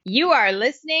You are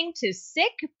listening to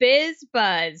Sick Biz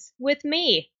Buzz with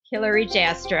me, Hillary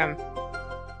Jastrom.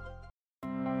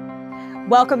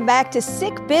 Welcome back to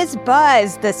Sick Biz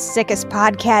Buzz, the sickest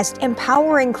podcast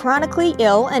empowering chronically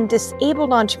ill and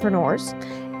disabled entrepreneurs,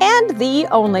 and the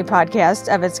only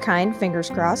podcast of its kind, fingers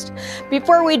crossed.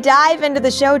 Before we dive into the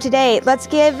show today, let's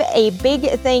give a big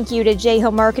thank you to J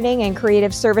Hill Marketing and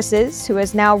Creative Services, who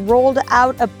has now rolled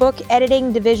out a book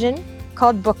editing division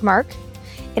called Bookmark.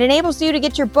 It enables you to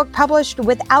get your book published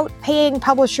without paying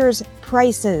publishers'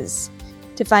 prices.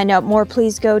 To find out more,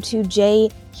 please go to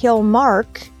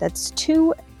jhillmark, that's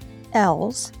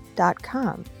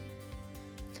 2Ls.com.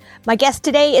 My guest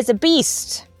today is a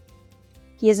beast.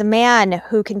 He is a man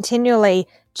who continually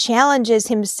challenges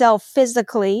himself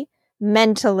physically,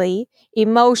 mentally,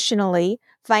 emotionally,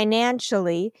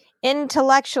 financially,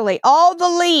 intellectually, all the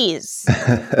Lees.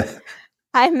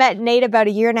 I met Nate about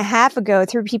a year and a half ago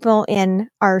through people in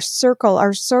our circle.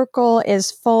 Our circle is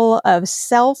full of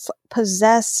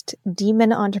self-possessed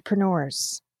demon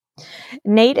entrepreneurs.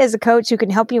 Nate is a coach who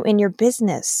can help you in your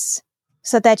business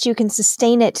so that you can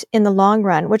sustain it in the long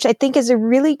run, which I think is a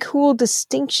really cool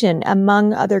distinction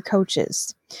among other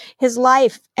coaches. His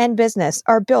life and business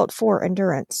are built for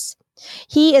endurance.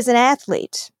 He is an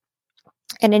athlete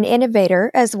and an innovator,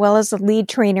 as well as a lead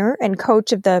trainer and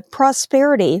coach of the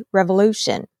Prosperity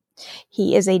Revolution.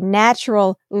 He is a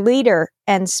natural leader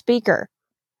and speaker.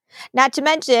 Not to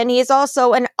mention, he is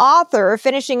also an author,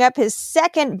 finishing up his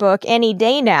second book any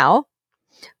day now.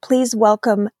 Please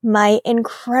welcome my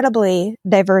incredibly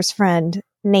diverse friend,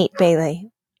 Nate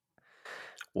Bailey.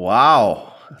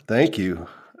 Wow. Thank you.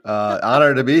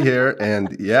 Honored to be here.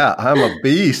 And yeah, I'm a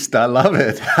beast. I love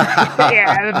it.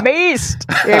 Yeah, a beast.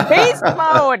 You're beast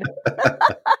mode.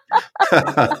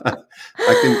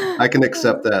 I can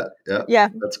accept that. Yeah.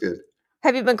 That's good.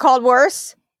 Have you been called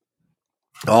worse?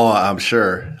 Oh, I'm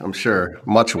sure.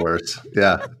 Much worse.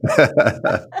 Yeah.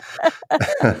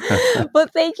 Well,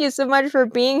 thank you so much for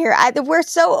being here. We're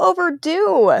so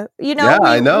overdue. Yeah,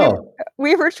 I know.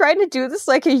 We were trying to do this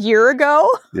like a year ago.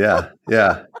 Yeah.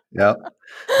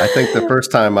 I think the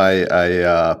first time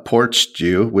I porched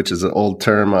you, which is an old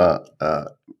term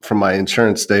from my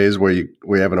insurance days, where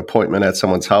we have an appointment at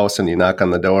someone's house and you knock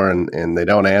on the door and they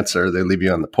don't answer. They leave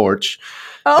you on the porch.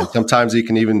 Oh. And sometimes you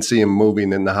can even see them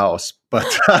moving in the house. But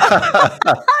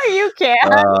you can.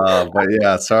 But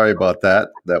yeah, sorry about that.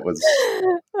 That was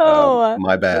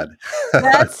my bad.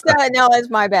 That's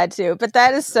my bad too. But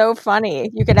that is so funny.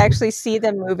 You could actually see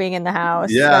them moving in the house.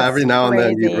 Yeah, that's every now crazy.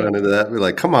 And then you run into that. We're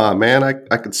like, come on, man, I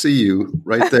could see you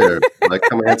right there. Like,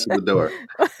 come answer the door.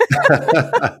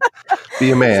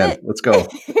 Be a man. Let's go.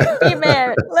 Be a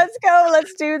man. Let's go.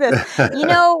 Let's do this.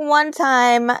 One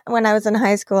time when I was in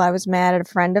high school, I was mad at a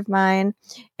friend of mine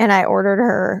and I ordered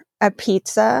her a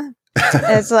pizza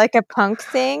as like a punk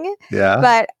thing. Yeah.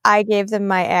 But I gave them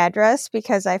my address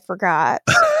because I forgot.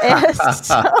 And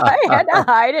so I had to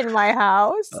hide in my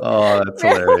house. Oh, that's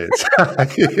hilarious.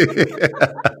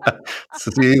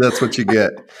 See, that's what you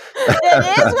get.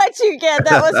 It is what you get.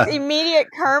 That was immediate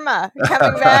karma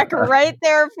coming back right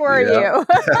there for you.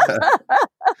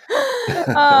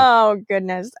 Oh,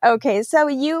 goodness. Okay, so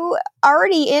you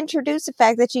already introduced the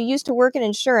fact that you used to work in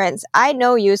insurance. I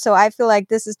know you, so I feel like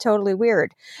this is totally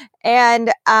weird.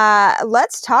 And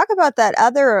let's talk about that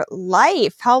other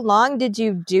life. How long did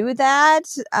you do that?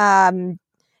 And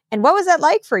what was that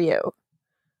like for you?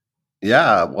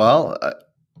 Yeah, well,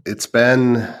 it's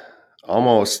been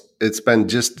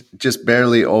just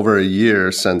barely over a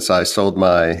year since I sold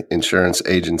my insurance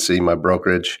agency, my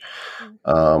brokerage.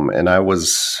 And I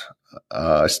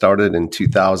started in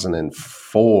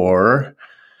 2004.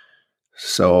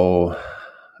 So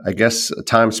I guess a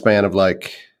time span of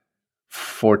like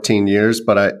 14 years,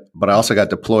 but I also got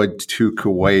deployed to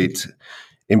Kuwait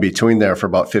in between there for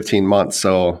about 15 months.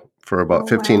 So for about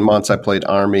 15 months, I played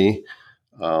Army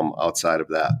outside of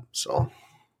that. So.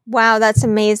 Wow, that's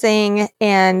amazing.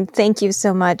 And thank you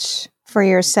so much for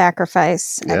your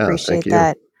sacrifice. I appreciate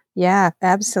that. Yeah,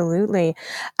 absolutely.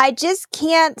 I just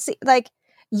can't see, like,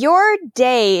 your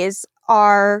days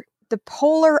are the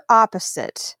polar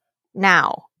opposite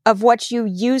now of what you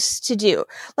used to do.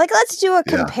 Like, let's do a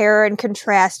compare and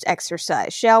contrast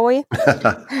exercise, shall we?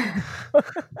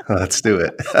 Let's do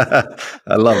it.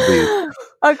 I love these.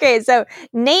 Okay, so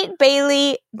Nate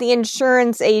Bailey, the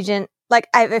insurance agent, like,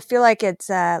 I feel like it's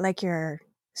like your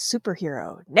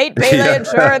superhero, Nate Bailey,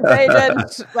 insurance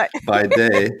agent. Like, by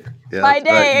day. Yeah, by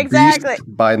day, exactly.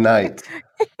 By night.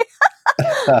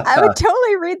 I would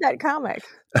totally read that comic.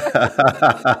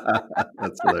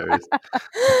 That's hilarious.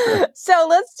 So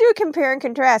let's do a compare and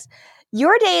contrast.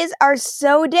 Your days are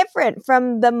so different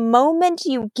from the moment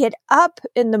you get up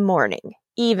in the morning,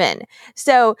 even.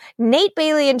 So, Nate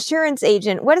Bailey, insurance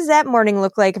agent, what does that morning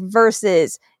look like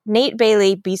versus Nate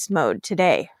Bailey, beast mode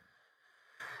today?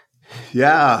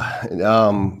 Yeah.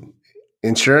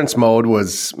 Insurance mode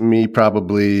was me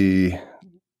probably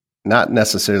not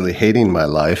necessarily hating my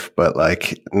life, but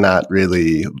like not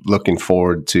really looking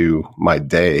forward to my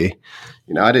day.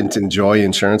 I didn't enjoy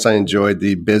insurance. I enjoyed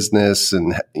the business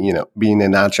and, being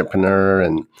an entrepreneur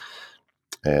and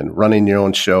running your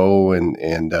own show and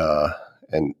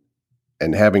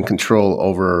having control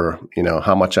over,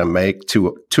 how much I make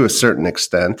to a certain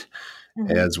extent,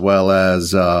 as well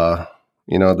as, I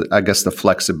guess the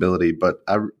flexibility, but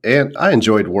I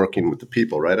enjoyed working with the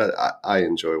people, right? I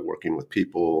enjoy working with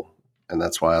people, and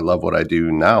that's why I love what I do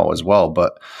now as well.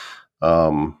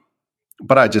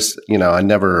 But I just, I'm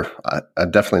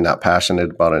definitely not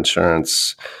passionate about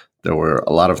insurance. There were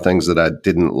a lot of things that I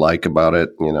didn't like about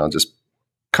it, just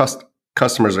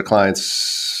customers or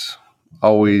clients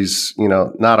always,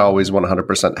 not always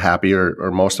 100% happy,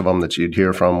 or most of them that you'd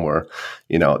hear from were,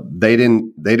 they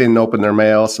didn't open their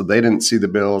mail, so they didn't see the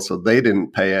bill, so they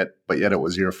didn't pay it, but yet it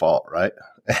was your fault, right?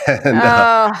 And,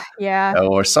 yeah,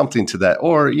 or something to that,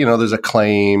 or there's a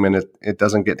claim and it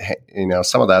doesn't get,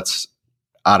 some of that's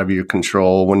out of your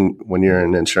control when you're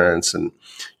in insurance and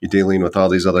you're dealing with all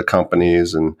these other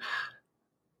companies, and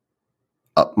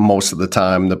most of the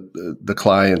time the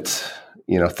client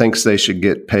thinks they should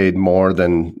get paid more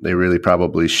than they really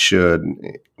probably should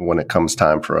when it comes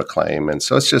time for a claim. And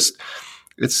so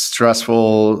it's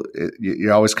stressful.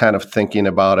 You're always kind of thinking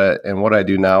about it. And what I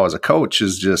do now as a coach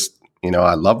is just,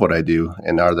 I love what I do.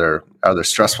 And are there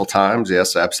stressful times?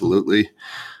 Yes, absolutely.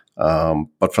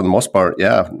 But for the most part,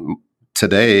 yeah.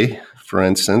 Today, for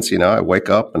instance, I wake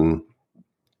up and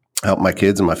help my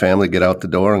kids and my family get out the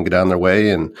door and get on their way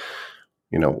and,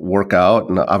 work out.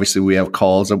 And obviously we have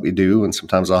calls that we do. And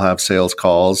sometimes I'll have sales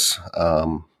calls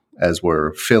as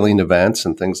we're filling events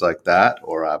and things like that.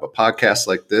 Or I have a podcast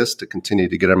like this to continue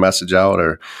to get our message out,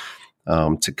 or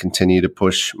to continue to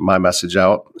push my message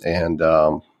out, and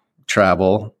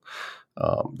travel.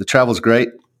 The travel is great.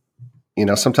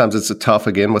 Sometimes it's tough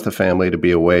again with the family to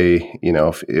be away,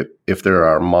 if there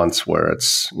are months where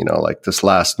it's, like this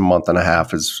last month and a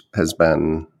half has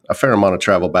been a fair amount of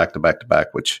travel back to back to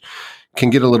back, which can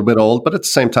get a little bit old, but at the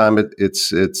same time,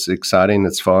 it's exciting.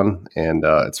 It's fun. And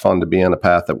it's fun to be on the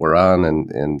path that we're on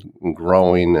and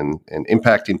growing and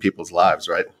impacting people's lives.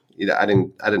 Right. I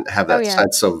didn't have that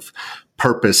sense of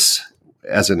purpose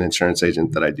as an insurance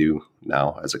agent that I do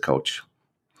now as a coach.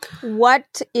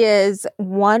 What is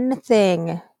one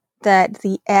thing that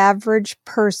the average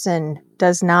person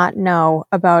does not know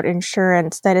about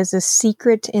insurance that is a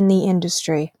secret in the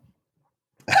industry?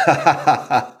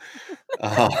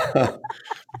 Oh,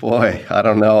 boy, I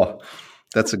don't know.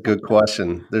 That's a good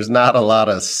question. There's not a lot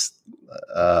of,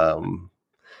 I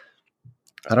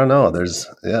don't know.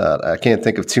 I can't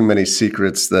think of too many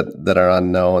secrets that are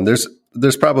unknown.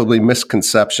 There's probably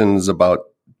misconceptions about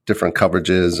different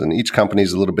coverages, and each company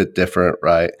is a little bit different,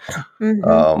 right?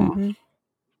 And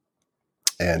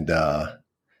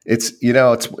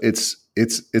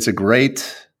it's a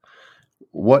great.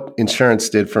 What insurance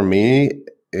did for me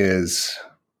is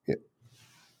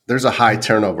there's a high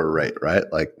turnover rate, right?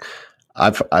 Like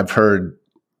I've heard,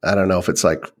 I don't know if it's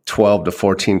like 12 to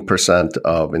 14%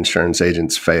 of insurance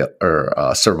agents fail or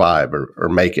survive or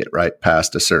make it right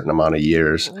past a certain amount of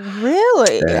years.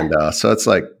 Really? And so it's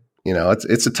like,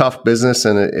 it's a tough business,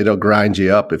 and it'll grind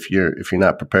you up if you're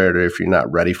not prepared or if you're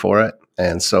not ready for it.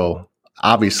 And so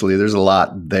obviously there's a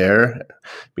lot there,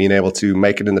 being able to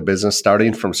make it in the business,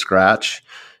 starting from scratch.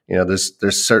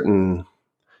 There's certain,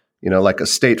 like a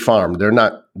State Farm, they're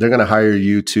going to hire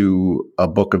you to a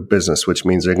book of business, which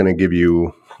means they're going to give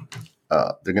you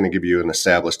an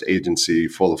established agency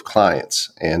full of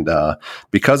clients. And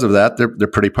because of that, they're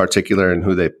pretty particular in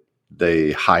who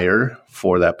they hire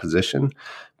for that position.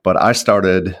 But I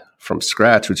started from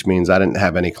scratch, which means I didn't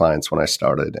have any clients when I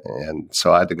started. And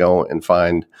so I had to go and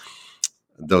find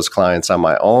those clients on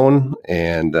my own.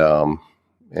 And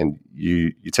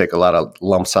you take a lot of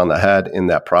lumps on the head in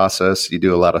that process. You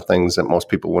do a lot of things that most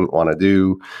people wouldn't want to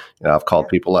do. I've called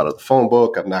people out of the phone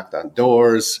book. I've knocked on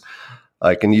doors.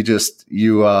 And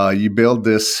you build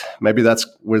this, maybe that's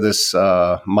where this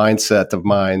mindset of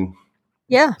mine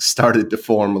started to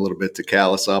form a little bit, to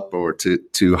callous up or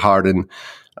to harden,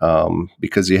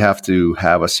 because you have to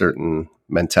have a certain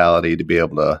mentality to be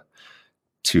able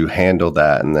to handle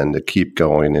that, and then to keep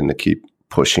going and to keep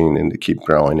pushing and to keep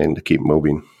growing and to keep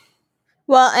moving.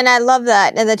 Well, and I love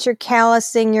that, and that you're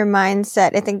callousing your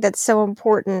mindset. I think that's so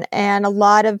important. And a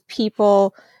lot of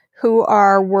people who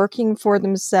are working for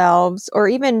themselves or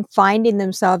even finding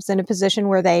themselves in a position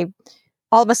where they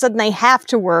all of a sudden they have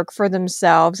to work for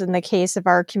themselves in the case of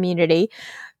our community,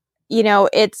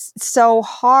 it's so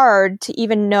hard to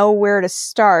even know where to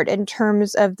start in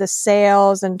terms of the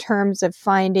sales, in terms of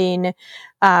finding,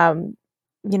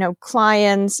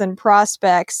 clients and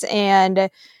prospects. And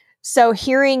so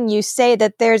hearing you say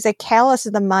that there's a callous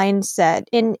of the mindset,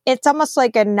 and it's almost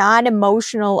like a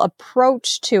non-emotional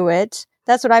approach to it.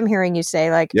 That's what I'm hearing you say.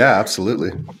 Like, Yeah,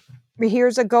 absolutely.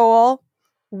 Here's a goal.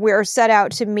 We're set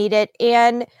out to meet it.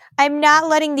 And I'm not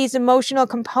letting these emotional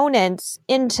components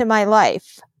into my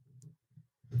life.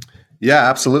 Yeah,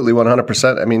 absolutely.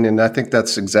 100%. I mean, and I think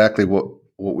that's exactly what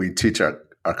we teach our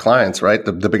clients, right?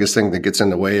 The biggest thing that gets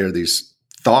in the way are these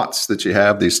thoughts that you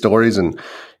have, these stories, and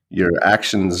your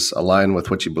actions align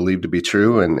with what you believe to be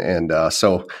true. And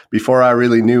so before I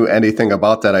really knew anything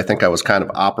about that, I think I was kind of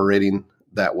operating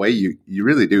that way. You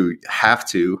really do have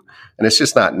to, and it's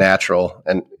just not natural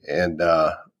and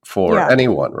for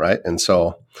anyone, right? And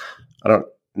so I don't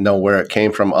know where it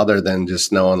came from other than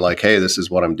just knowing like, hey, this is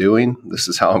what I'm doing. This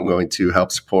is how I'm going to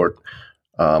help support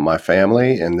my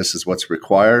family, and this is what's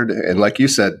required. And like you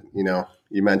said, you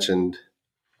mentioned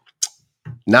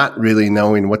not really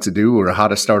knowing what to do or how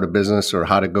to start a business or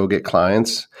how to go get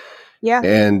clients. Yeah.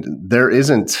 And there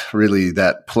isn't really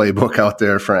that playbook out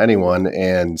there for anyone.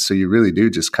 And so you really do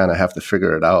just kind of have to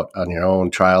figure it out on your own,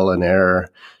 trial and error.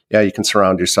 Yeah, you can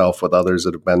surround yourself with others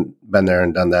that have been there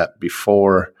and done that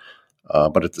before.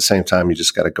 But at the same time, you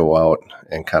just got to go out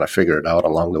and kind of figure it out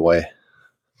along the way.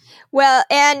 Well,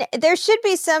 and there should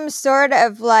be some sort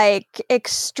of like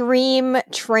extreme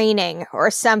training or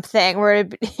something where,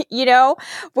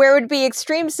 where it would be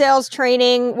extreme sales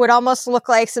training would almost look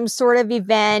like some sort of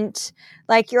event.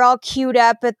 Like you're all queued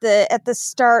up at the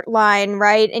start line,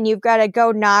 right? And you've got to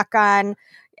go knock on,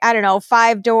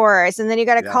 5 doors, and then you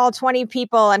got to call 20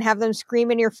 people and have them scream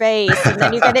in your face. And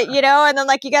then you got to, and then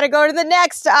like you got to go to the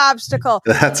next obstacle.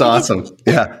 That's awesome.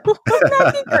 Yeah.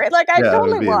 That'd be great. Like I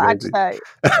totally watch that.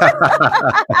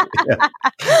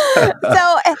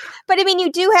 So, but I mean,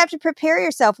 you do have to prepare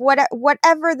yourself,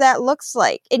 whatever that looks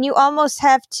like. And you almost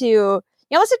have to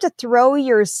throw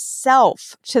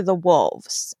yourself to the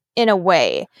wolves in a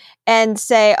way and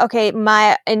say, okay,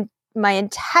 my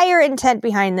entire intent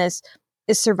behind this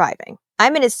is surviving.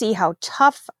 I'm going to see how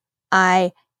tough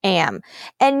I am.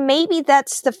 And maybe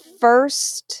that's the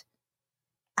first,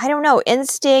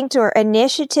 instinct or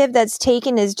initiative that's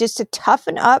taken is just to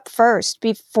toughen up first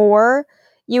before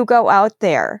you go out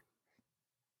there.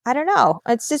 I don't know.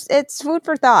 It's food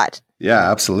for thought.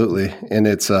 Yeah, absolutely. And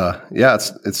it's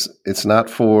not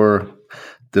for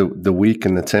the weak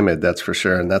and the timid, that's for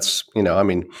sure. And that's,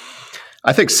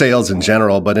 I think sales in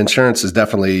general, but insurance is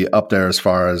definitely up there as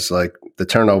far as like the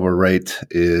turnover rate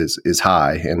is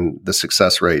high and the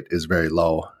success rate is very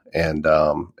low.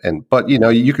 But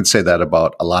you could say that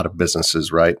about a lot of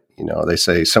businesses, right? They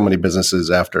say so many businesses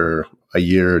after a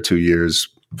year or 2 years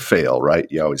fail, right?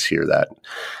 You always hear that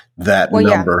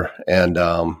number. Yeah. And,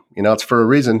 it's for a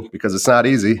reason because it's not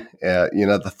easy.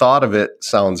 The thought of it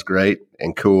sounds great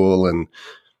and cool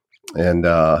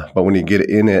but when you get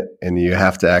in it and you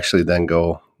have to actually then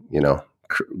go,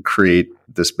 create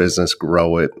this business,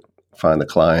 grow it, find the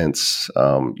clients,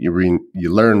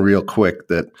 you learn real quick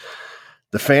that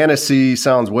the fantasy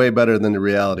sounds way better than the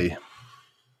reality.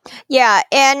 Yeah.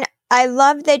 And I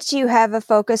love that you have a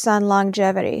focus on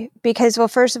longevity because, well,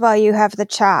 first of all, you have the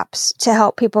chops to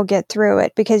help people get through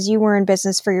it because you were in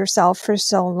business for yourself for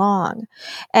so long.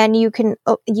 And you can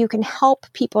help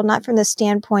people not from the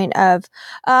standpoint of,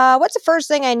 what's the first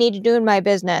thing I need to do in my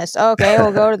business? Okay,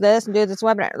 we'll go to this and do this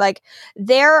webinar. Like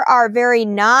there are very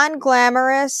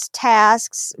non-glamorous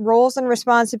tasks, roles and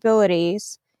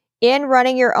responsibilities in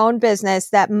running your own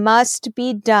business that must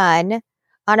be done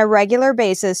on a regular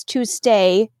basis to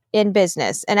stay in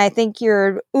business. And I think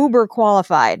you're uber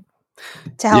qualified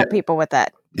to help people with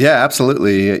that. Yeah,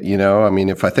 absolutely.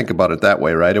 If I think about it that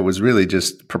way, right, it was really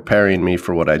just preparing me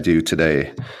for what I do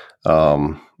today.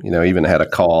 Even had a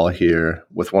call here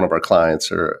with one of our clients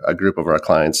or a group of our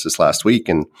clients this last week.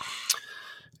 And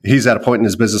he's at a point in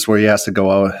his business where he has to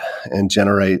go out and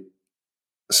generate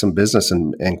some business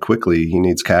and quickly. He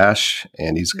needs cash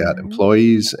and he's got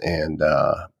employees and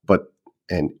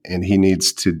he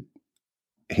needs to,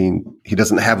 he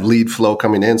doesn't have lead flow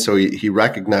coming in. So he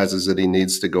recognizes that he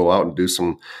needs to go out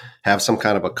and have some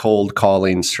kind of a cold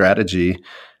calling strategy.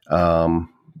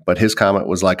 But his comment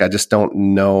was like, I just don't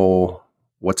know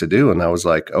what to do. And I was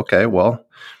like, okay, well,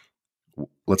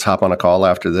 let's hop on a call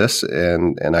after this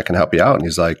and I can help you out. And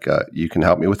he's like, you can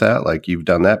help me with that? Like, you've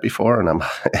done that before? And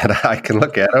and I can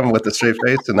look at him with a straight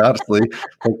face and honestly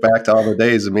think back to all the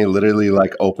days of me literally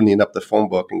like opening up the phone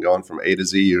book and going from A to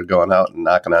Z, or going out and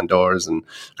knocking on doors and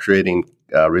creating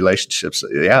relationships.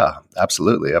 Yeah,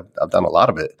 absolutely. I've done a lot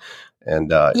of it.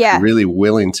 And if you're really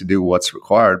willing to do what's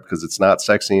required, because it's not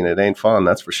sexy and it ain't fun,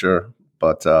 that's for sure.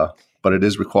 But it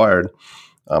is required.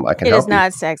 I can help you. It is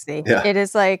not sexy. Yeah. It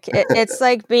is like it's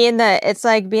like being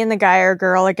the guy or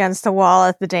girl against the wall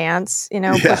at the dance.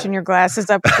 Pushing your glasses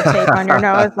up with the tape on your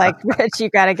nose. Like, bitch, you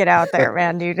got to get out there,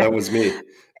 man, dude. That was me.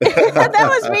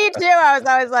 That was me too. I was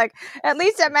always like, at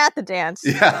least I'm at the dance.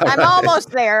 Yeah, I'm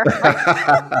almost there.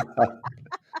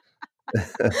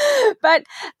 But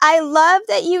I love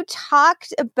that you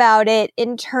talked about it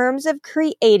in terms of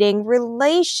creating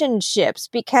relationships,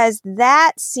 because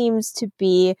that seems to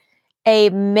be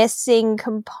a missing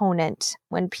component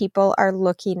when people are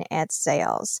looking at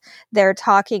sales. They're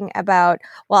talking about,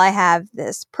 well, I have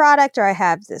this product or I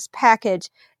have this package.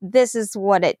 This is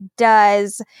what it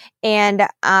does. And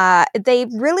they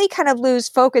really kind of lose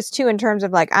focus too in terms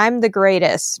of like, I'm the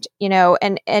greatest,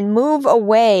 and move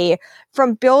away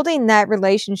from building that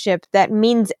relationship that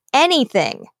means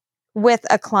anything with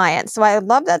a client. So I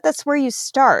love that that's where you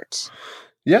start.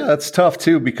 Yeah, that's tough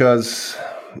too, because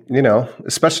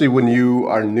especially when you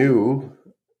are new,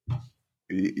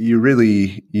 you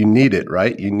need it,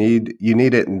 right? You need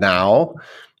it now.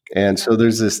 And so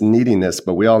there's this neediness,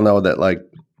 but we all know that like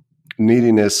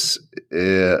neediness,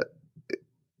 it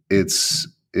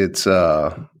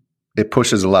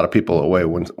pushes a lot of people away.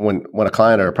 When a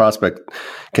client or a prospect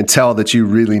can tell that you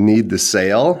really need the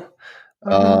sale,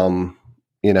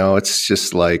 it's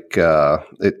just like,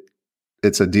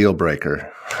 it's a deal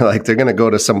breaker. Like, they're going to go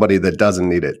to somebody that doesn't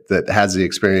need it, that has the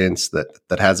experience,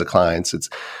 that has the clients.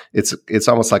 It's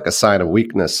almost like a sign of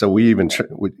weakness. So we even,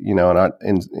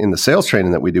 in the sales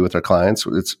training that we do with our clients,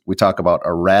 we talk about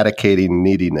eradicating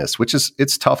neediness, which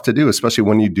it's tough to do, especially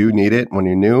when you do need it, when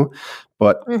you're new.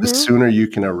 But the sooner you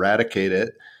can eradicate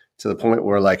it to the point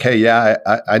where like, hey, yeah,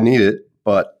 I need it,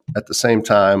 but at the same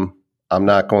time, I'm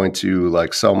not going to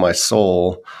like sell my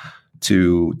soul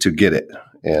to get it.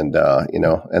 And,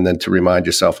 and then to remind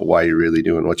yourself of why you're really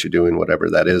doing what you're doing, whatever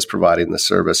that is, providing the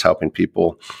service, helping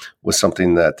people with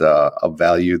something that, of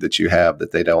value that you have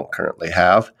that they don't currently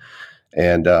have.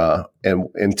 And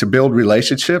to build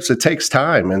relationships, it takes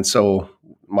time. And so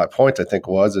my point, I think,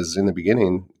 is in the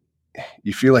beginning,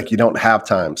 you feel like you don't have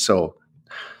time. So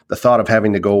the thought of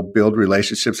having to go build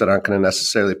relationships that aren't going to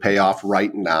necessarily pay off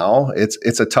right now,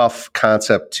 it's a tough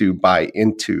concept to buy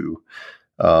into.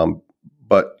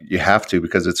 But you have to,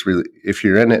 because it's really, if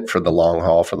you're in it for the long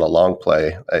haul, for the long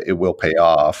play, it will pay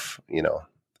off,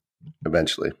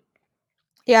 eventually.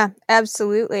 Yeah,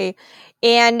 absolutely.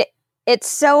 And it's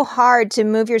so hard to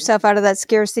move yourself out of that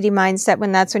scarcity mindset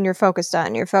when that's when you're focused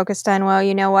on. You're focused on, well,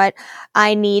 you know what?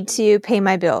 I need to pay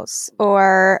my bills,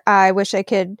 or I wish I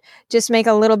could just make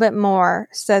a little bit more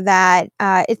so that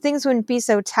things wouldn't be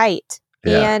so tight.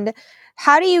 Yeah. And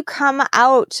how do you come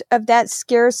out of that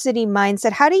scarcity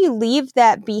mindset? How do you leave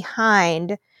that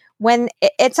behind when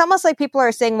it's almost like people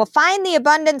are saying, well, find the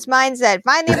abundance mindset,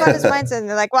 And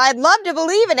they're like, well, I'd love to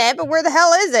believe in it, but where the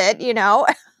hell is it?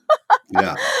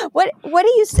 Yeah. What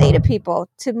do you say to people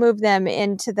to move them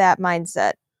into that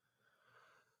mindset?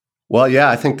 Well, yeah,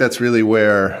 I think that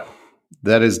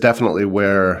is definitely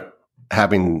where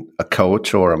having a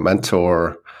coach or a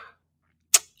mentor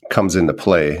comes into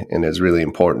play and is really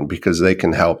important, because they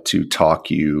can help to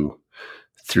talk you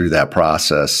through that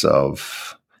process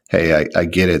of, hey, I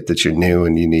get it that you're new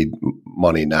and you need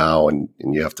money now and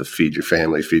you have to feed your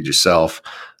family, feed yourself.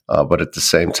 But at the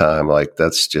same time, like,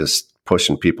 that's just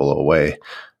pushing people away.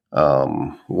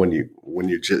 When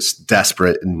you're just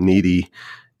desperate and needy,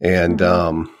 and,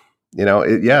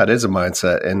 it is a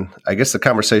mindset. And I guess the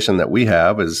conversation that we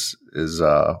have is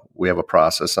we have a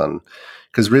process on,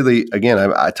 because really, again,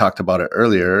 I talked about it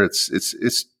earlier.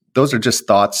 It's those are just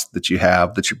thoughts that you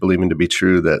have that you're believing to be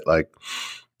true. That like,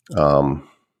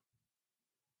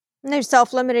 they're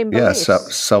self-limiting beliefs. Yeah,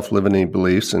 self-limiting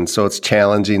beliefs, and so it's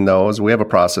challenging those. We have a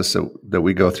process that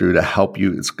we go through to help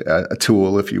you. It's a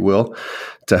tool, if you will,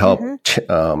 to help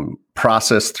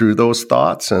process through those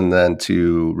thoughts, and then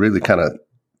to really kind of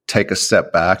take a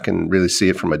step back and really see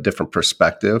it from a different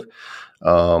perspective.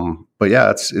 But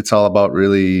yeah, it's all about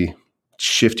really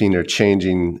shifting or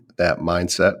changing that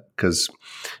mindset, because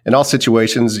in all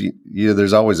situations,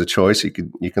 there's always a choice. You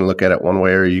can look at it one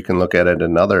way or you can look at it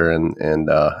another, and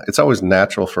it's always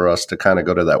natural for us to kind of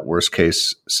go to that worst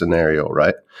case scenario,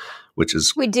 right? which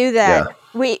is we do that.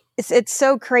 It's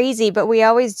so crazy, but we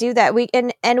always do that.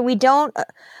 And we don't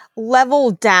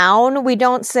level down. We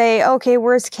don't say, okay,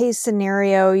 worst case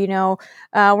scenario,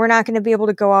 we're not going to be able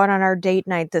to go out on our date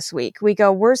night this week. We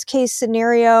go, worst case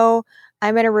scenario,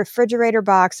 I'm in a refrigerator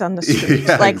box on the street.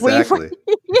 Yeah, exactly.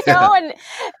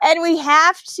 And we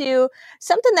have to,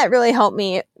 something that really helped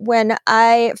me when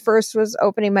I first was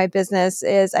opening my business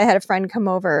is I had a friend come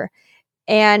over,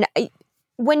 and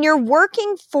when you're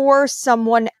working for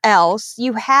someone else,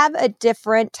 you have a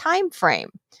different time frame.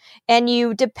 And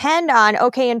you depend on,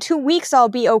 okay, in 2 weeks, I'll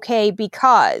be okay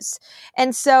because.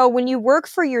 And so when you work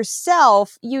for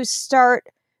yourself, you start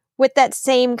with that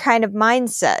same kind of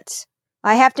mindset.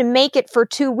 I have to make it for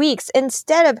 2 weeks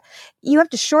instead of, you have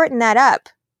to shorten that up.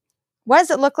 What does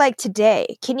it look like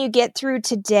today? Can you get through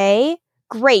today?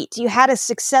 Great. You had a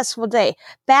successful day.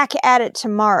 Back at it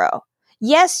tomorrow.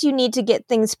 Yes, you need to get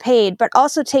things paid, but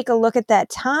also take a look at that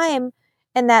time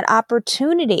and that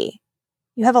opportunity.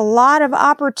 You have a lot of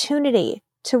opportunity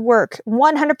to work,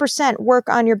 100% work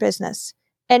on your business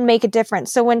and make a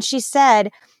difference. So when she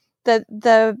said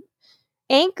the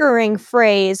anchoring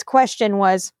phrase question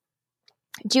was,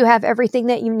 do you have everything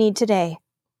that you need today?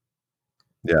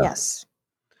 Yeah.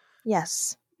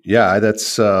 Yes. Yeah,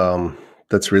 that's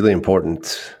really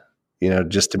important.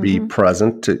 Just to be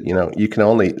present.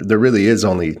 There really is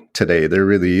only today. There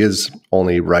really is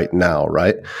only right now,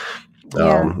 right?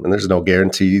 Yeah. And there's no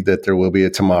guarantee that there will be a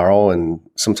tomorrow. And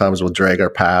sometimes we'll drag our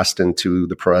past into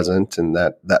the present, and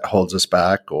that holds us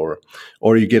back. Or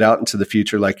you get out into the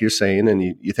future, like you're saying, and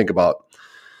you think about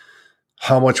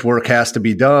how much work has to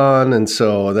be done, and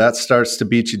so that starts to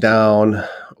beat you down.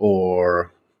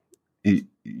 Or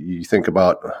you think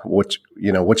about what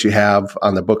you have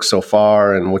on the book so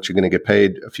far and what you're going to get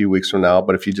paid a few weeks from now.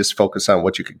 But if you just focus on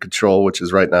what you can control, which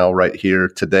is right now, right here,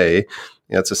 today,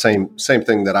 it's the same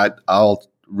thing that I'll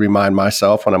remind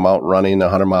myself when I'm out running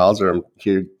 100 miles, or I'm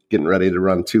here getting ready to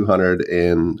run 200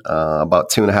 in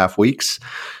about 2.5 weeks.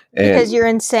 Because you're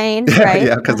insane, right?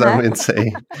 Yeah, because I'm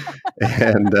insane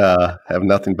and have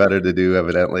nothing better to do,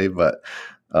 evidently. But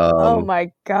oh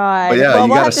my God. But yeah, you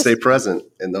got to stay present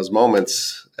in those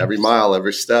moments, every mile,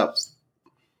 every step.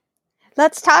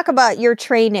 Let's talk about your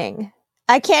training.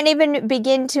 I can't even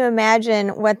begin to imagine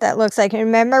what that looks like.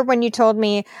 Remember when you told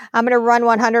me I'm going to run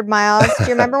 100 miles? Do you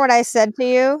remember what I said to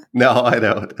you? No, I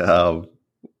don't.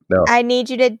 No. I need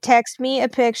you to text me a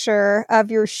picture of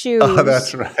your shoes. Oh,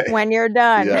 that's right. When you're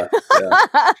done. Yeah.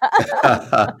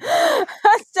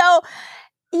 So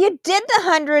you did the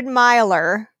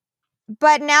 100-miler.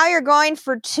 But now you're going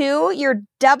for 2, you're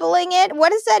doubling it.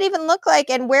 What does that even look like?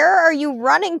 And where are you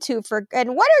running to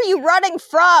and what are you running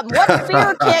from? What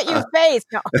fear can't you face?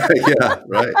 No. Yeah,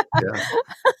 right.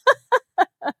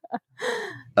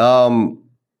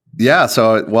 Yeah.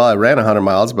 So, I ran 100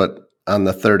 miles, but on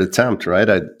the third attempt, right?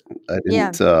 I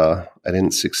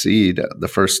didn't succeed the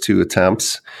first 2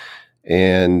 attempts.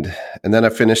 And then I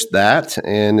finished that,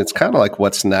 and it's kind of like,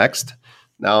 what's next?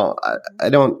 Now, I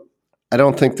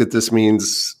don't think that this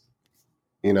means,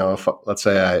 if let's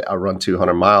say I run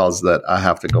 200 miles, that I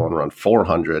have to go and run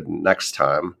 400 next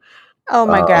time. Oh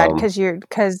my God, because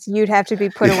you'd have to be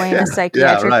put away in a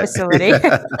psychiatric facility.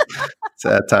 Yeah. So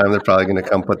at that time, they're probably going to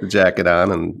come put the jacket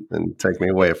on and take me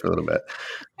away for a little bit.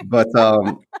 But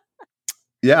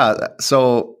yeah,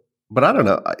 so, but I don't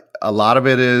know. A lot of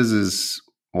it is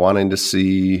wanting to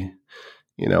see,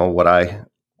 what I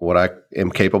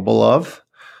am capable of.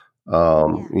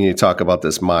 You talk about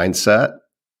this mindset,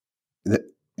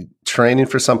 training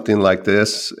for something like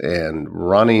this and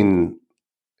running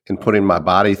and putting my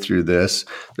body through this.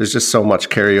 There's just so much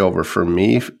carryover for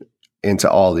me into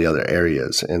all the other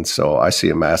areas. And so I see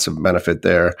a massive benefit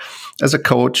there. As a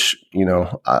coach,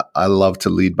 I love to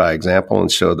lead by example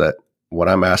and show that what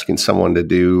I'm asking someone to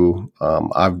do,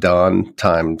 I've done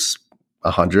times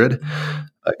 100.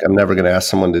 Like, I'm never going to ask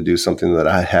someone to do something that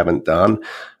I haven't done.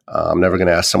 I'm never going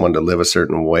to ask someone to live a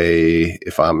certain way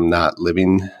if I'm not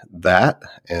living that.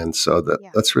 And so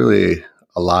that's really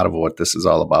a lot of what this is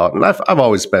all about. And I've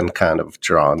always been kind of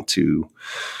drawn to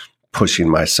pushing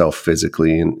myself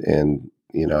physically. And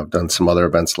I've done some other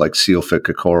events like Seal Fit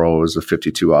Kokoro was a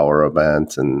 52-hour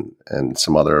event, and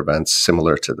some other events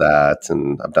similar to that.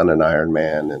 And I've done an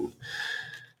Ironman.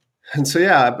 And so,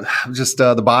 yeah, just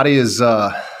the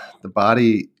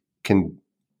body can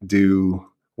do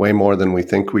way more than we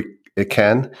think it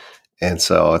can. And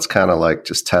so it's kind of like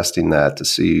just testing that to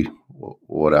see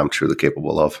what I'm truly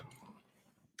capable of.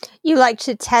 You like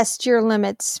to test your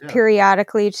limits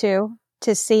periodically too,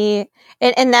 to see,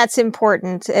 and that's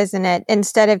important, isn't it?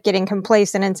 Instead of getting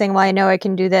complacent and saying, well, I know I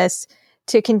can do this,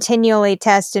 to continually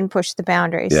test and push the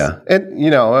boundaries. Yeah.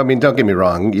 And, I mean, don't get me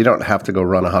wrong. You don't have to go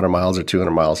run 100 miles or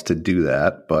 200 miles to do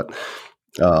that. But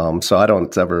so I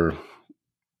don't ever,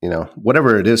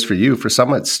 whatever it is for you, for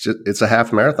some, it's a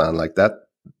half marathon like that.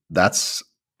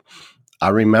 I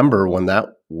remember when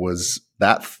the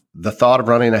thought of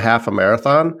running a half a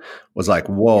marathon was like,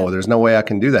 whoa, there's no way I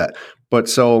can do that. But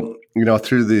so,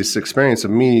 through this experience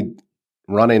of me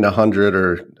running 100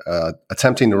 or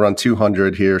attempting to run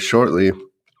 200 here shortly,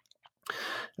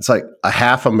 it's like a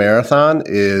half a marathon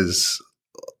is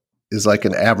like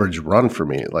an average run for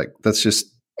me. Like that's just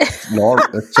normal.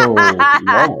 It's so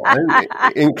normal.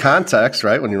 In context,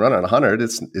 right? When you run on 100,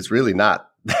 it's really not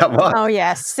that much. Oh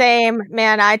yeah, same,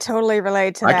 man. I totally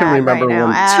relate to that. I can remember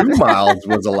right when 2 miles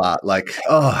was a lot. Like,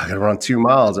 I gotta run 2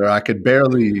 miles, or I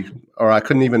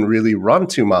couldn't even really run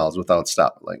 2 miles without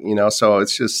stopping. Like, so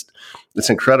it's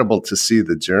incredible to see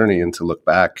the journey and to look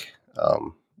back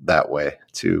that way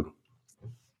too.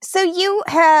 So you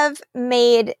have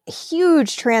made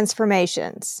huge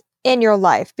transformations in your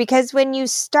life, because when you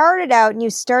started out and you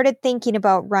started thinking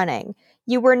about running,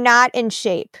 you were not in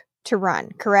shape to run,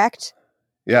 correct?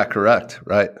 Yeah, correct.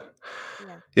 Right.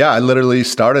 Yeah, I literally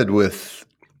started with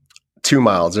 2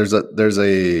 miles. There's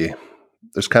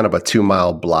kind of a 2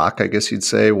 mile block, I guess you'd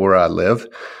say, where I live.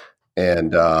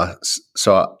 And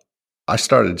so I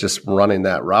started just running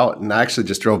that route, and I actually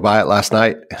just drove by it last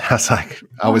night. And I was like,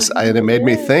 and it made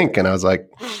me think, and I was like,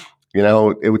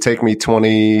 it would take me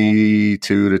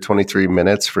 22 to 23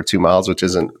 minutes for 2 miles, which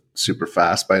isn't super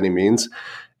fast by any means.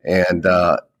 And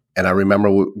I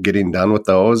remember getting done with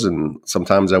those, and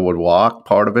sometimes I would walk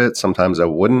part of it, sometimes I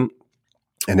wouldn't.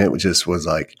 And it just was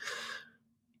like,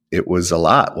 it was a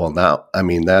lot. Well, now, I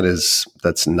mean, that's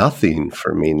nothing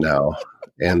for me now.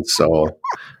 And so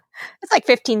it's like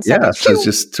 15 seconds. Yeah, so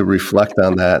just to reflect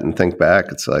on that and think back,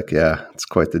 it's like, yeah, it's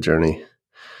quite the journey.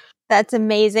 That's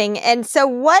amazing. And so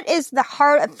what is the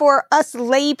hard for us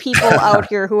lay people out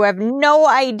here who have no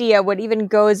idea what even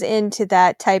goes into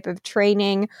that type of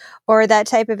training or that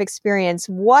type of experience?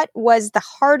 What was the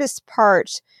hardest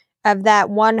part of that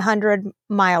 100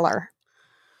 miler?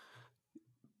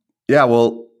 Yeah,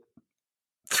 well,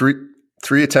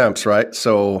 three attempts, right?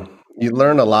 So you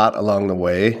learn a lot along the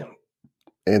way.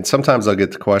 And sometimes I'll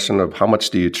get the question of how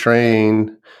much do you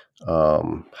train?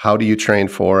 How do you train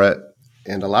for it?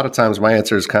 And a lot of times my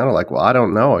answer is kind of like, well, I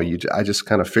don't know. I just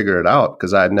kind of figure it out,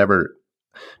 because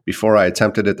before I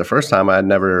attempted it the first time, I had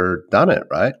never done it,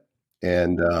 right?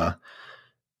 And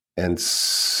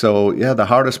so, yeah, the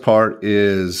hardest part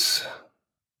is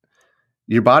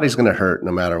your body's going to hurt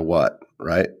no matter what,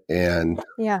 right? And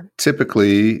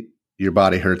typically your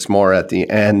body hurts more at the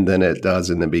end than it does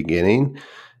in the beginning.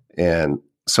 And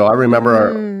so I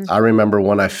remember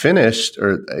when I finished,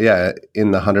 in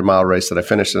the 100-mile race that I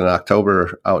finished in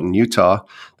October out in Utah,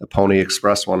 the Pony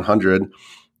Express 100.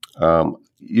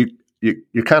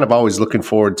 You're kind of always looking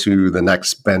forward to the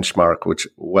next benchmark,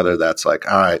 whether that's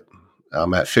like, all right,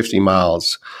 I'm at 50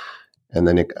 miles, and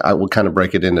then I would kind of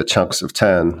break it into chunks of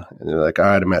 10, and you're like, all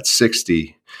right, I'm at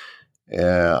 60.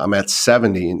 I'm at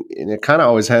 70, and it kind of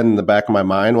always had in the back of my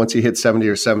mind, once you hit 70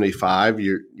 or 75,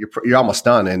 you're almost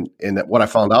done. And what I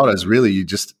found out is really you're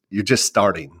just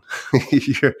starting.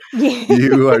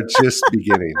 You are just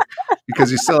beginning,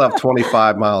 because you still have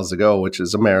 25 miles to go, which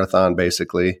is a marathon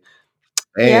basically.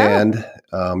 And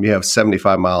you have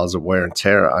 75 miles of wear and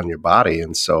tear on your body.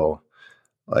 And so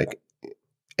like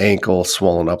ankle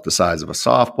swollen up the size of a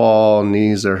softball,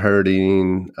 knees are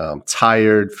hurting,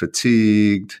 tired,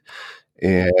 fatigued.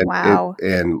 And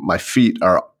and my feet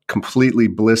are completely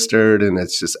blistered, and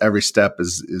it's just every step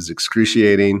is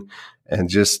excruciating. And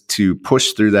just to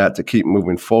push through that, to keep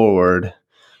moving forward,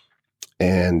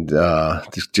 and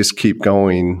just keep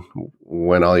going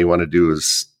when all you want to do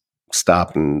is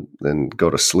stop and then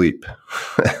go to sleep.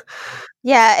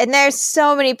 Yeah, and there's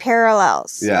so many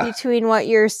parallels between what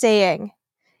you're saying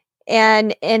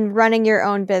and in running your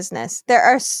own business. There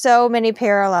are so many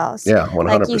parallels. Yeah,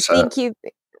 100%.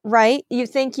 Right? You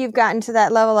think you've gotten to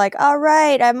that level, like, all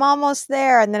right, I'm almost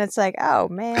there. And then it's like, oh,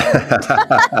 man.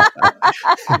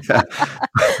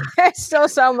 There's still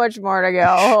so much more to go.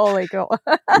 Holy cow.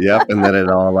 Yep. And then it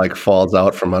all like falls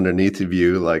out from underneath of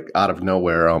you, like out of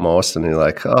nowhere almost. And you're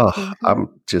like, oh,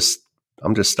 I'm just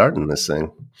starting this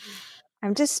thing.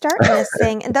 I'm just starting this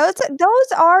thing. And those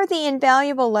are the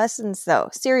invaluable lessons, though.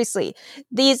 Seriously.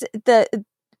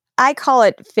 I call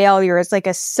it failure. It's like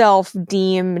a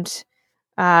self-deemed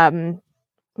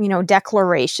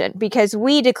declaration, because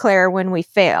we declare when we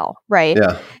fail, right?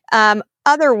 Yeah.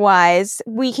 Otherwise,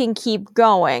 we can keep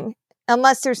going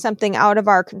unless there's something out of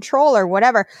our control or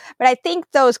whatever. But I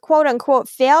think those quote unquote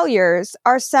failures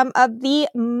are some of the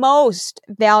most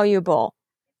valuable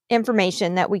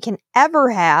information that we can ever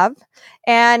have.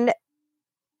 And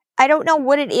I don't know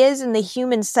what it is in the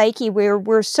human psyche where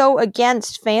we're so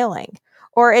against failing,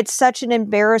 or it's such an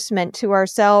embarrassment to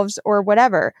ourselves or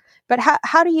whatever. But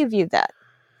how do you view that?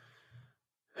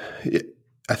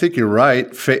 I think you're right.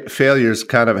 Failure's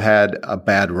kind of had a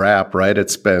bad rap, right?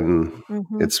 It's been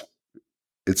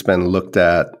it's been looked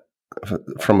at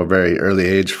from a very early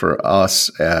age for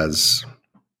us as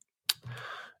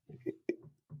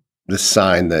the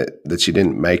sign that you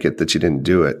didn't make it, that you didn't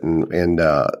do it, and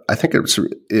I think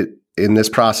it in this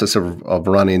process of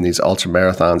running these ultra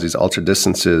marathons, these ultra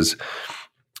distances.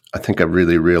 I think I've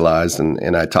really realized,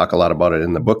 and I talk a lot about it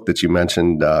in the book that you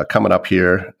mentioned coming up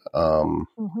here,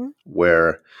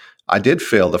 where I did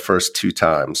fail the first 2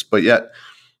 times, but yet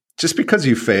just because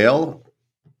you fail,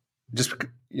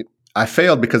 I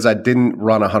failed because I didn't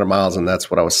run 100 miles, and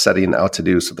that's what I was setting out to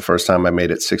do. So the first time I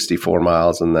made it 64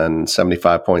 miles and then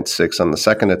 75.6 on the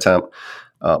second attempt.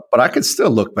 But I could still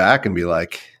look back and be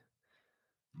like,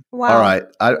 wow. All right,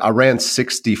 I ran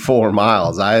 64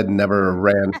 miles. I had never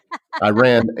ran. I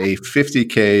ran a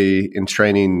 50K in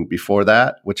training before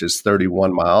that, which is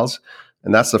 31 miles.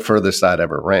 And that's the furthest I'd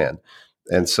ever ran.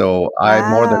 And so I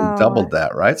more than doubled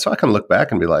that, right? So I can look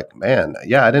back and be like, man,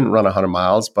 yeah, I didn't run 100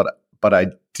 miles, but I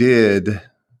did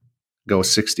go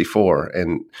 64.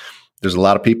 And there's a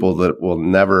lot of people that will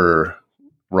never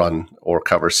run or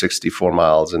cover 64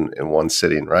 miles in one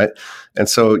sitting, right? And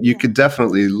so you could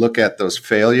definitely look at those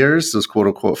failures, those quote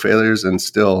unquote failures, and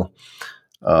still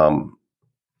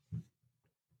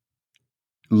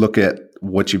look at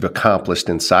what you've accomplished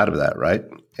inside of that, right?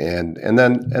 And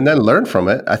then learn from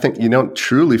it. I think you don't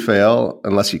truly fail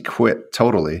unless you quit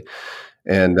totally.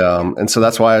 And so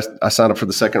that's why I signed up for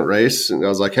the second race, and I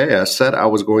was like, hey, I said I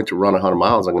was going to run 100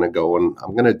 miles. I'm going to go and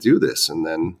I'm going to do this. And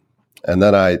then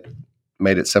I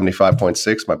made it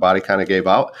 75.6. My body kind of gave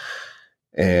out,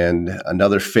 and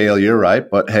another failure, right?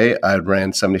 But hey, I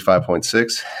ran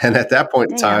 75.6. And at that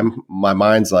point in time, my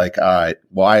mind's like, all right,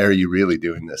 why are you really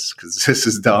doing this? Because this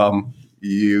is dumb.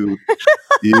 You've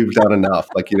done enough.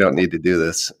 Like, you don't need to do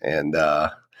this.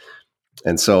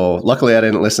 And so luckily I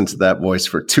didn't listen to that voice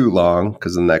for too long,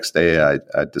 because the next day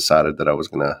I decided that I was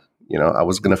going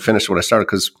to finish what I started.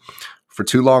 Because for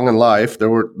too long in life, there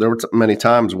were many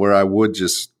times where I would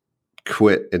just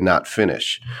quit and not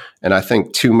finish. And I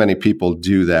think too many people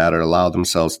do that, or allow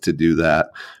themselves to do that,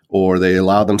 or they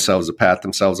allow themselves to pat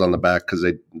themselves on the back because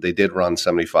they did run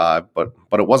 75, but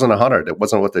it wasn't 100. It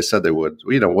wasn't what they said they would,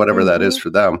 whatever that is for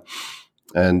them.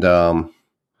 And,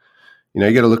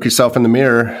 you got to look yourself in the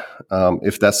mirror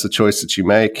if that's the choice that you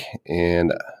make.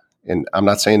 And I'm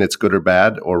not saying it's good or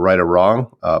bad or right or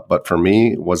wrong, but for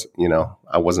me,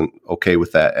 I wasn't okay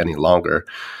with that any longer.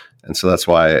 And so that's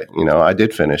why, I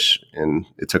did finish, and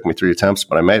it took me 3 attempts,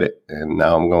 but I made it. And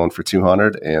now I'm going for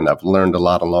 200, and I've learned a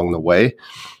lot along the way,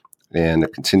 and I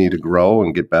continue to grow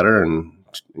and get better, and,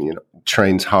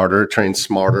 train harder, train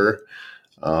smarter,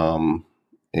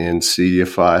 and see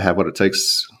if I have what it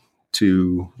takes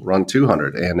to run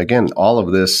 200. And again, all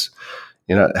of this,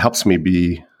 it helps me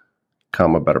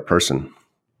become a better person.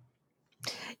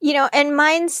 And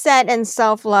mindset and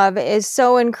self-love is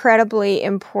so incredibly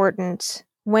important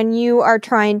when you are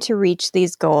trying to reach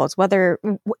these goals, whether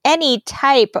any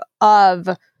type of,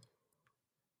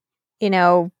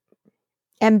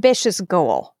 ambitious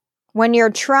goal. When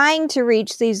you're trying to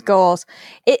reach these goals,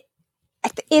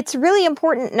 it's really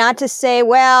important not to say,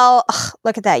 well,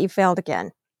 look at that, you failed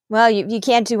again. Well, you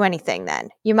can't do anything then.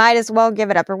 You might as well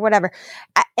give it up or whatever.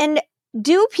 And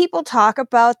do people talk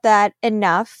about that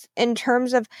enough in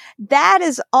terms of that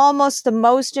is almost the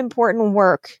most important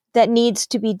work that needs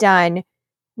to be done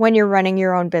when you're running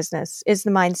your own business, is the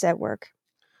mindset work?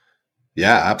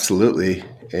 Yeah, absolutely.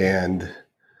 And,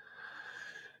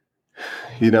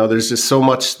 there's just so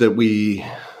much that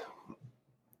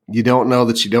you don't know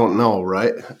that you don't know,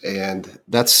 right? And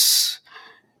that's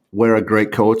where a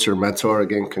great coach or mentor,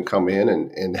 again, can come in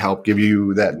and help give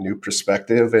you that new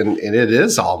perspective. And it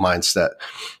is all mindset.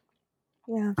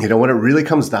 Yeah. When it really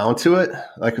comes down to it,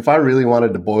 like if I really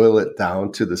wanted to boil it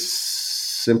down to the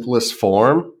simplest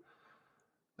form,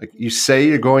 like you say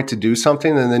you're going to do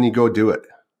something and then you go do it.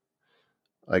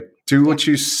 Like do what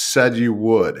you said you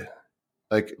would.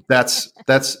 Like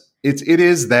it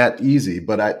is that easy,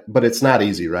 but it's not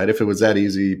easy, right? If it was that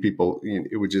easy,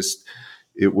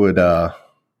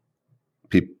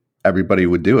 everybody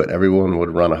would do it. Everyone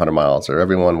would run 100 miles, or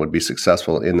everyone would be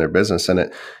successful in their business.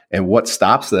 And what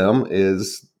stops them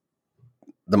is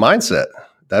the mindset.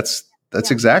 That's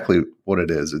that's exactly what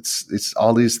it is. It's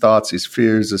all these thoughts, these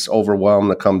fears, this overwhelm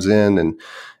that comes in,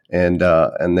 and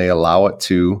they allow it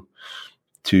to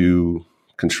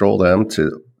control them,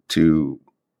 to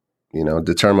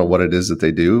determine what it is that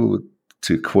they do,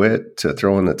 to quit, to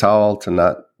throw in the towel, to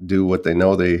not do what they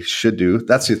know they should do.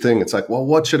 That's the thing. It's like, well,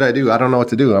 what should I do? I don't know what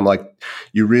to do. I'm like,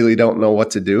 you really don't know what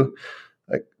to do?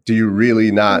 Like, do you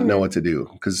really not know what to do?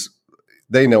 Because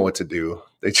they know what to do.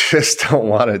 They just don't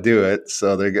want to do it.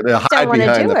 So they're going to hide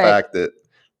behind the fact that,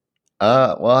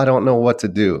 well, I don't know what to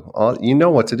do. You know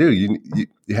what to do. You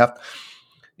have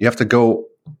to go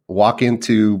walk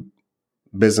into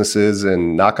businesses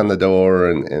and knock on the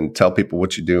door and tell people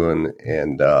what you do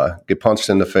and get punched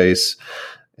in the face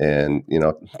and,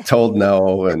 told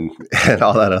no and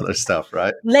all that other stuff,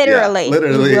 right? Literally. You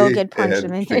will get punched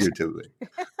in the face. Figuratively.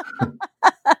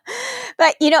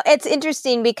 But, it's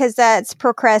interesting because that's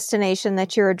procrastination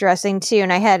that you're addressing too.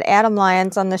 And I had Adam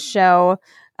Lyons on the show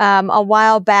a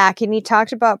while back, and he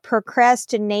talked about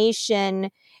procrastination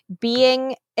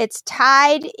it's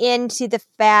tied into the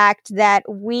fact that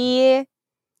we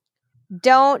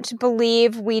don't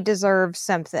believe we deserve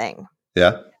something.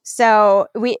 Yeah. So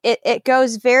it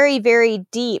goes very, very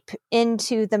deep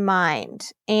into the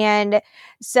mind. And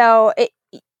so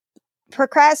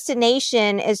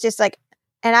procrastination is just like,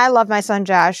 and I love my son,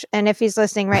 Josh. And if he's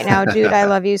listening right now, dude, I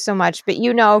love you so much. But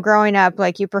growing up,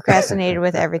 like, you procrastinated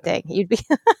with everything. You'd be,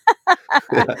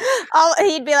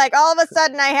 he'd be like, all of a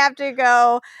sudden I have to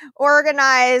go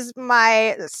organize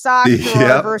my sock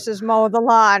drawer versus mow the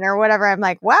lawn or whatever. I'm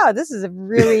like, wow, this is a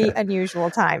really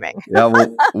unusual timing. Yeah,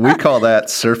 well, we call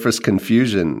that surface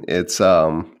confusion. It's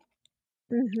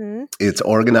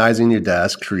organizing your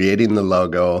desk, creating the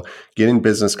logo, getting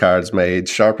business cards made,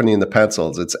 sharpening the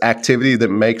pencils. It's activity that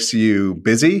makes you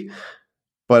busy,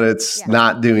 but it's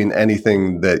not doing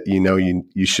anything that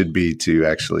you should be to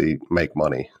actually make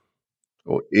money.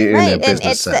 In a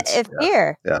business sense. The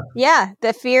fear. Yeah.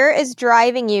 The fear is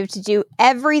driving you to do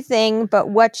everything but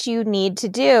what you need to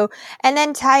do. And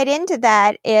then tied into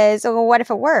that is, well, what if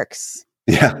it works?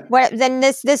 Yeah. Then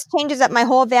this changes up my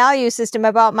whole value system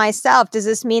about myself. Does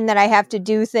this mean that I have to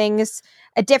do things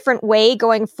a different way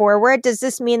going forward? Does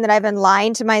this mean that I've been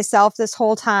lying to myself this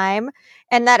whole time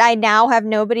and that I now have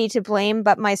nobody to blame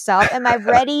but myself? Am I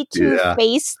ready to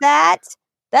face that?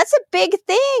 That's a big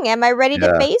thing. Am I ready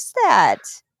to face that?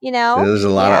 There's a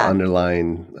lot of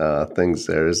underlying things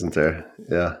there, isn't there?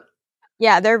 Yeah.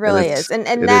 Yeah, there really is. And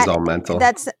it is all mental.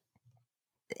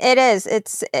 It is.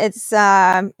 It's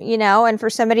and for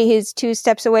somebody who's 2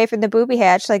 steps away from the booby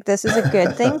hatch, like, this is a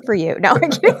good thing for you. No, I'm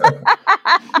kidding.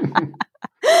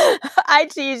 I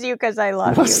tease you because I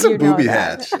love What's you. What's the booby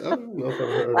hatch? I don't know if I've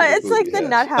heard of it's like the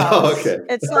nut house. Oh, okay.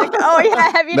 It's like, oh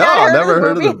yeah, have you no, not heard I've never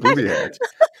heard of the booby booby hatch.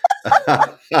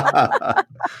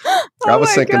 I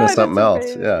was thinking of something else.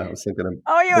 Amazing. Yeah, I was thinking of.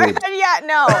 Oh, you were? Yeah,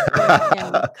 no.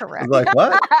 Correct. I was like,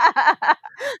 what?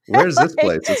 Where's this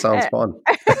place? It sounds fun.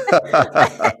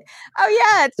 Oh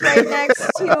yeah, it's right next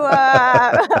to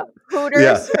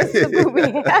Hooters. It's the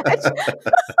booby hatch.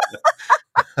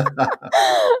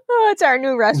 Oh, it's our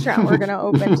new restaurant we're going to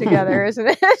open together, isn't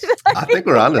it? I think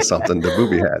we're onto something, the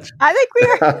booby hatch. I think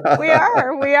we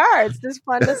are. It's just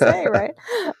fun to say, right?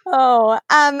 Oh,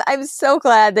 I'm so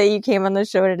glad that you came on the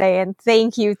show today, and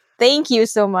thank you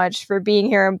so much for being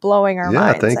here and blowing our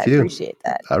minds. Thank you. I appreciate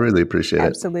that. I really appreciate it.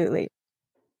 Absolutely.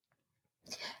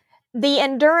 The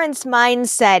endurance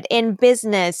mindset in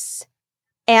business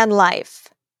and life.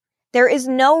 There is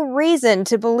no reason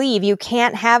to believe you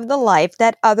can't have the life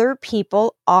that other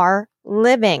people are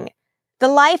living. The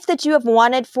life that you have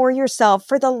wanted for yourself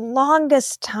for the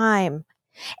longest time.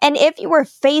 And if you are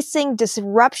facing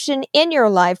disruption in your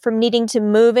life from needing to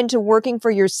move into working for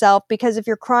yourself because of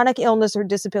your chronic illness or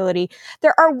disability,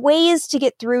 there are ways to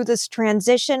get through this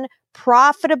transition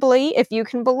profitably, if you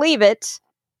can believe it,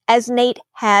 as Nate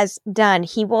has done.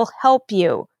 He will help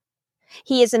you.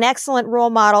 He is an excellent role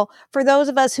model for those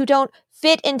of us who don't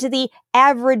fit into the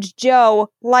average Joe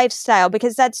lifestyle,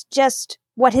 because that's just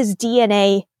what his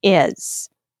DNA is.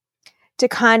 To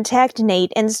contact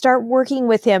Nate and start working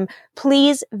with him,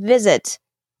 please visit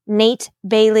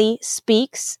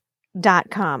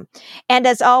NateBaileySpeaks.com. And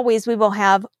as always, we will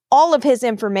have all of his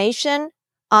information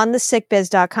on the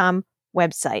sickbiz.com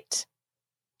website.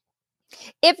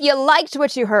 If you liked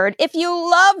what you heard, if you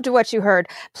loved what you heard,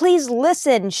 please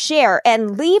listen, share,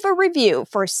 and leave a review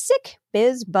for Sick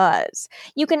Biz Buzz.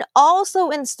 You can also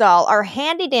install our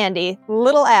handy dandy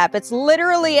little app. It's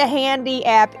literally a handy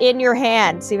app in your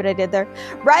hand. See what I did there?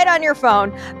 Right on your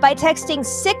phone by texting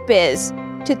Sick Biz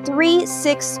to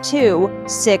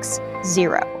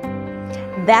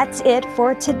 36260. That's it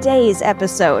for today's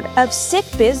episode of Sick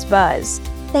Biz Buzz.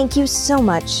 Thank you so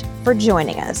much for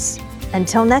joining us.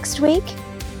 Until next week,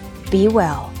 be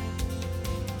well.